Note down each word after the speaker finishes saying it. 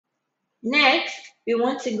Next, we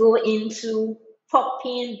want to go into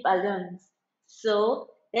popping balloons. So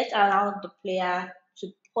let's allow the player to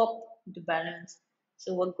pop the balloons.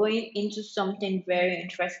 So we're going into something very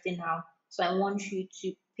interesting now. So I want you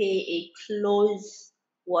to pay a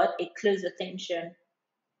close attention.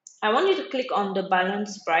 I want you to click on the balloon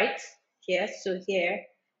sprite here. So here,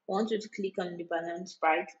 I want you to click on the balloon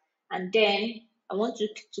sprite, and then I want you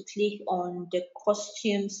to click on the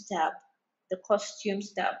costumes tab. The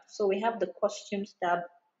costumes tab. So we have the costumes tab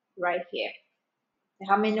right here.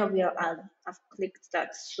 How many of you have clicked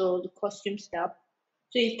that? So the costumes tab.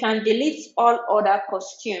 So you can delete all other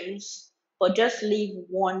costumes, but just leave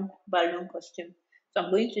one balloon costume. So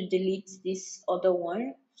I'm going to delete this other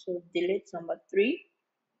one. So delete number 3.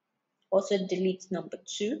 Also delete number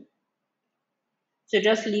 2. So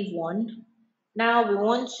just leave one. Now we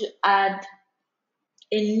want to add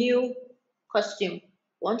a new costume. We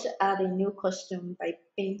want to add a new costume by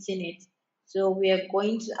painting it. So we are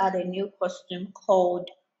going to add a new costume called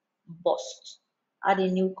Bust. Add a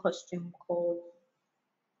new costume called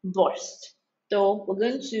Burst. So we're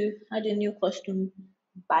going to add a new costume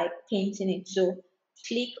by painting it.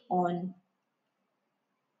 Click on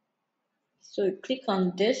click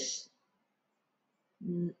on this,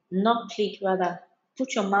 not click rather,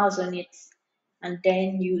 put your mouse on it, and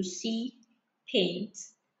then you see paint.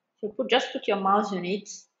 So just put your mouse on it,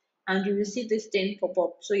 and you will see this thing pop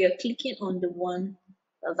up. So you're clicking on the one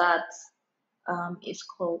that is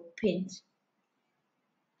called paint.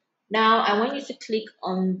 Now I want you to click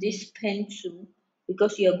on this pen tool,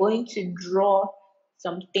 because you're going to draw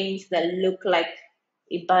some things that look like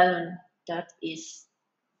a balloon that is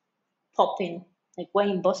popping, like when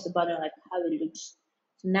you bust the balloon, like how it looks.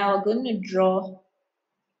 So now we're going to draw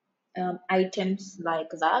items like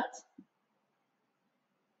that.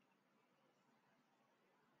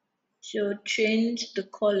 So change the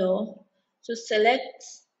color. So select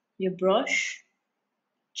your brush,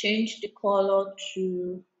 change the color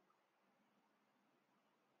to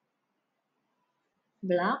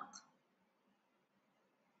black.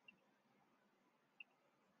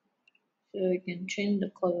 So you can change the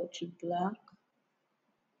color to black.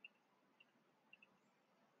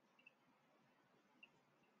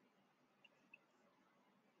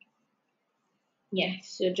 Yeah,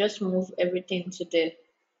 so just move everything to the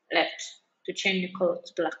left to change the color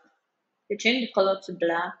to black. To change the color to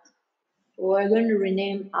black, we're going to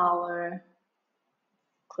rename our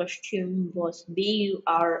costume was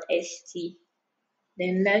BURST.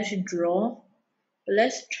 Then let's draw.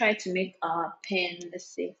 Let's try to make our pen,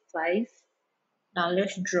 let's say 5. Now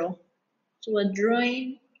let's draw. So we're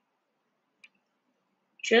drawing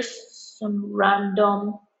just some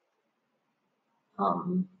random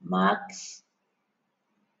marks.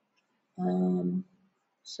 Um,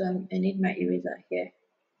 so I need my eraser here.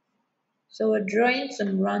 So we're drawing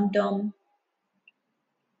some random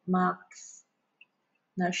marks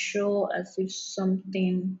that show as if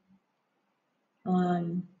something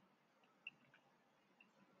um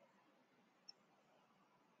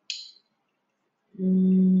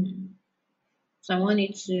mm, so I want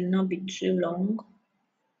it to not be too long.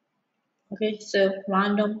 Okay, so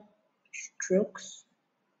random strokes.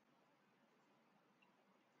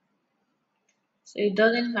 So it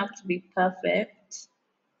doesn't have to be perfect,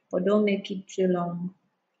 but don't make it too long.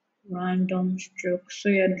 Random strokes. So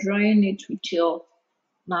you're drawing it with your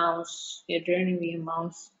mouse. You're drawing with your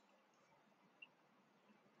mouse.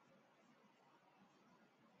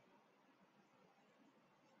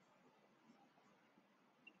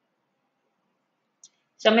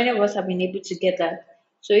 So many of us have been able to get that.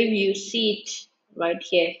 So if you see it right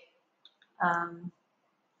here, um,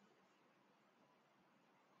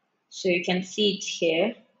 so you can see it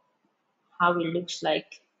here, how it looks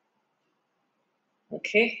like.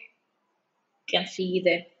 Okay, you can see it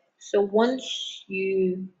there. So once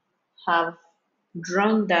you have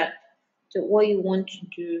drawn that, so what you want to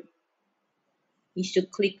do is to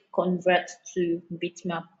click convert to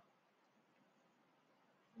bitmap.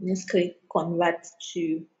 Let's click convert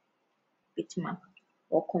to bitmap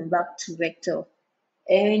or convert to vector.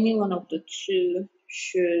 Any one of the two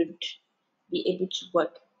should be able to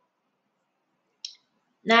work.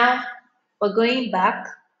 Now we're going back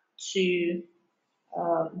to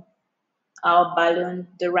um, our balloon,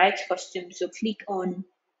 the right costume. So click on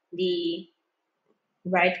the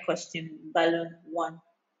right costume, balloon 1.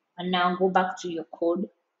 And now go back to your code.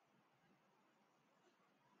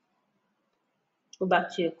 Go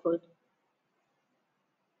back to your code.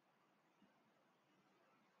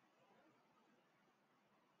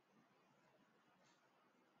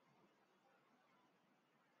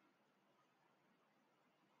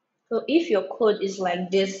 So if your code is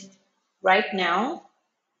like this, right now,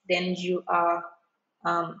 then you are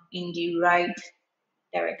in the right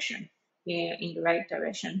direction. Yeah, in the right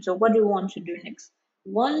direction. So what do you want to do next?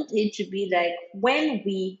 We want it to be like when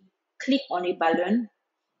we click on a balloon,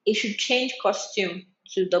 it should change costume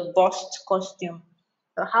to the bust costume.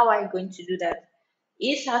 So how are you going to do that?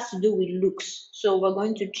 It has to do with looks. So we're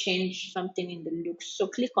going to change something in the looks. So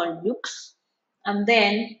click on looks, and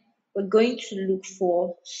then we're going to look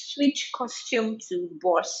for switch costume to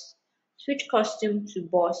boss. Switch costume to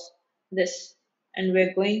boss. This, and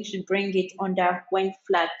we're going to bring it under when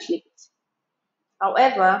flag clicked.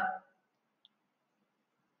 However,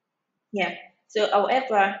 yeah. So,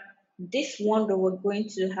 however, this one that we're going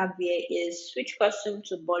to have here is switch custom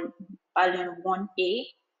to balloon 1A.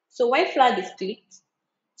 So when flag is clicked,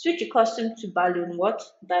 switch your custom to balloon what?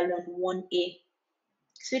 Balloon 1A.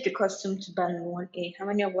 Switch your custom to balloon 1A. How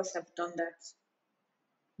many of us have done that?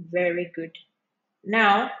 Very good.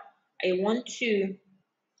 Now, I want to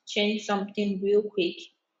change something real quick,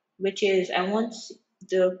 which is I want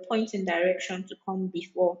the pointing direction to come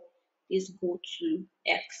before this go to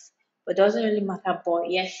X. But it doesn't really matter. But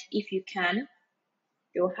yes, if you can,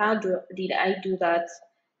 so did I do that?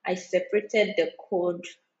 I separated the code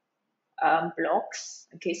blocks.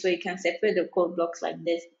 Okay, so you can separate the code blocks like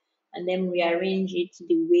this and then rearrange it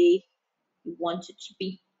the way you want it to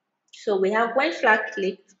be. So we have when flag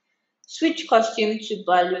clicked, switch costume to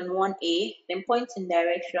balloon 1A, then point in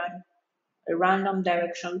direction, a random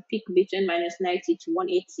direction, pick between -90 to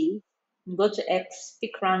 180, go to X,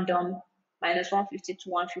 pick random, -150 to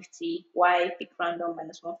 150, Y, pick random,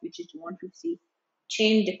 -150 to 150,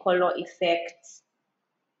 change the color effect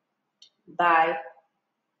by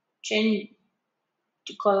change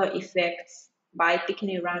the color effects by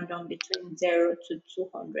picking a random between 0 to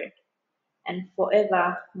 200, and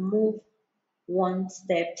forever move one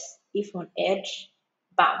steps if on edge,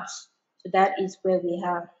 bounce. So that is where we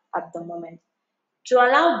have at the moment. To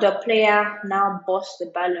allow the player now bust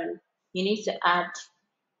the balloon, you need to add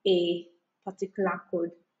a particular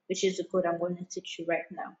code, which is the code I'm going to teach you right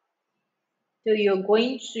now. So you're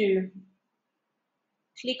going to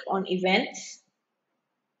click on events.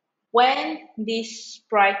 When this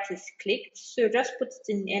sprite is clicked, so just put it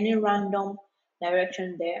in any random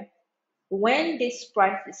direction there. When this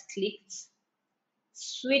sprite is clicked,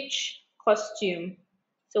 switch costume.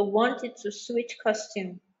 So want it to switch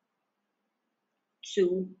costume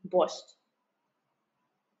to bust.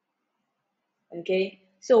 Okay,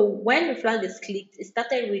 so when the flag is clicked, it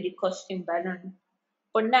started with the costume balloon.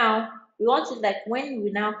 But now we want it like when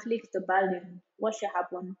we now click the balloon, what should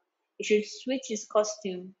happen? It should switch its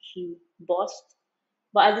costume to bust.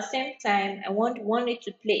 But at the same time, I want it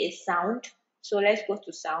to play a sound. So let's go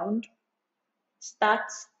to sound. Start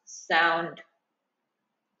sound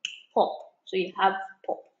pop. So you have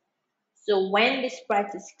pop. So when this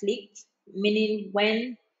sprite is clicked, meaning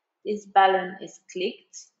when this balloon is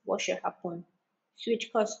clicked, what should happen?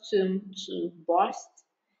 Switch costume to burst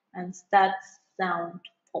and start sound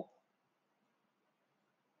pop.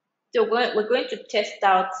 So we're going to test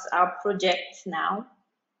out our project now.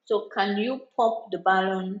 So can you pop the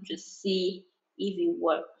balloon to see if it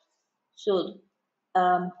works? So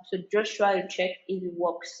so just try to check if it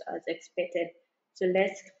works as expected. So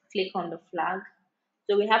let's click on the flag.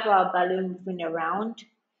 So we have our balloon moving around.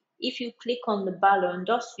 If you click on the balloon,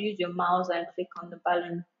 just use your mouse and click on the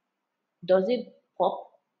balloon. Does it pop?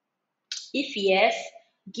 If yes,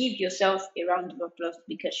 give yourself a round of applause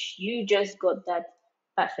because you just got that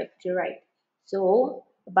perfectly right. So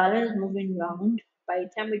the balloon is moving around. By the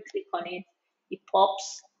time we click on it, it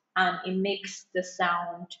pops and it makes the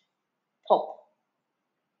sound pop.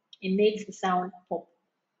 It makes the sound pop.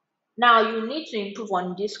 Now you need to improve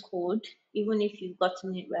on this code, even if you've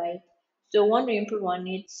gotten it right. So want to improve on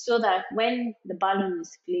it so that when the balloon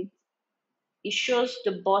is clicked, it shows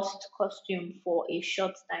the bust costume for a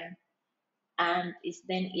short time and is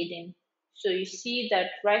then hidden. So you see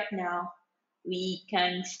that right now we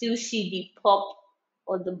can still see the pop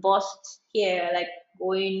or the bust here like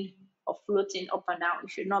going or floating up and down.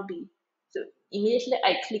 It should not be. So immediately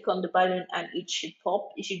I click on the balloon and it should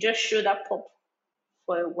pop. It should just show that pop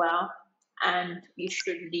for a while and it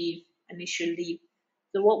should leave and it should leave.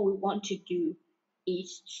 So what we want to do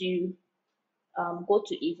is to go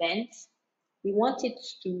to events. We want it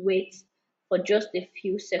to wait for just a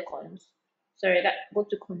few seconds. Sorry, that go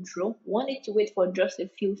to control. We want it to wait for just a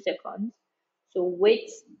few seconds. So wait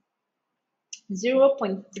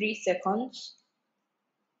 0.3 seconds.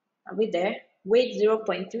 Are we there? Wait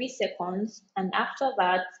 0.3 seconds, and after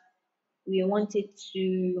that, we want it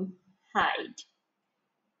to hide.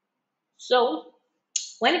 So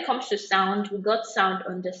When it comes to sound, we got sound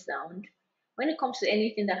under sound. When it comes to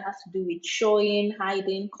anything that has to do with showing,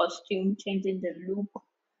 hiding, costume, changing the look,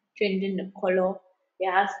 changing the color,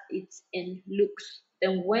 it has it's in looks.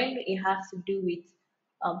 Then when it has to do with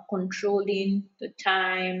controlling the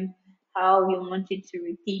time, how you want it to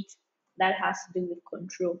repeat, that has to do with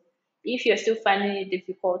control. If you're still finding it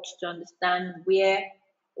difficult to understand where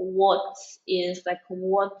what is like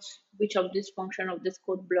what which of this function of this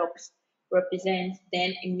code blocks represents,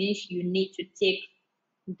 then it means you need to take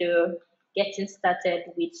the getting started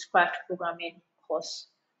with Scratch programming course.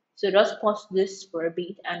 So just pause this for a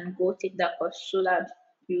bit and go take that course so that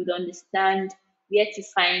you would understand where to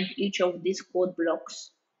find each of these code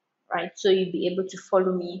blocks, right? So you'll be able to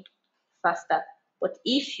follow me faster. But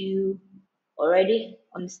if you already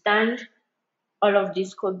understand all of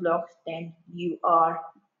these code blocks, then you are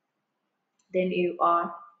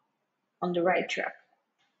on the right track.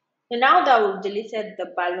 So now that we've deleted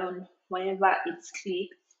the balloon whenever it's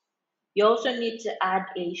clicked, you also need to add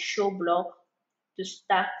a show block to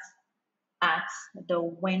start at the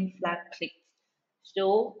when flag clicked.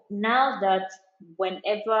 So now that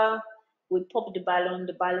whenever we pop the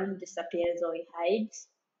balloon disappears or it hides,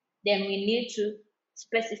 then we need to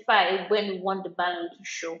specify when we want the balloon to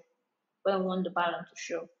show. When we want the balloon to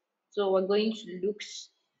show. So we're going to looks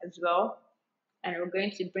as well, and we're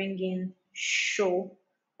going to bring in show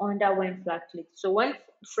under when flag clicked. So when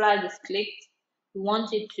flag is clicked, we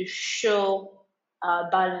want it to show our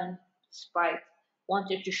balloon sprite. Want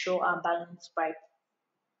it to show our balloon sprite.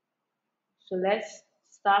 So let's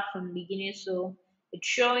start from the beginning. So it's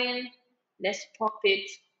showing, let's pop it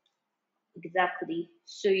exactly.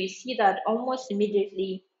 So you see that almost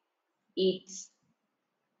immediately it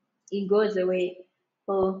it goes away.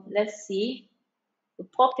 So let's see. We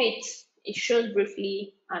pop it, it shows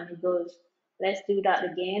briefly and it goes. Let's do that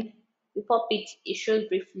again. We pop it, it shows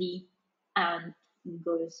briefly and it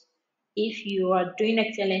goes. If you are doing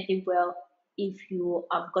excellently well, if you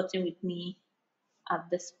have gotten with me at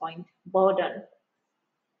this point, well done.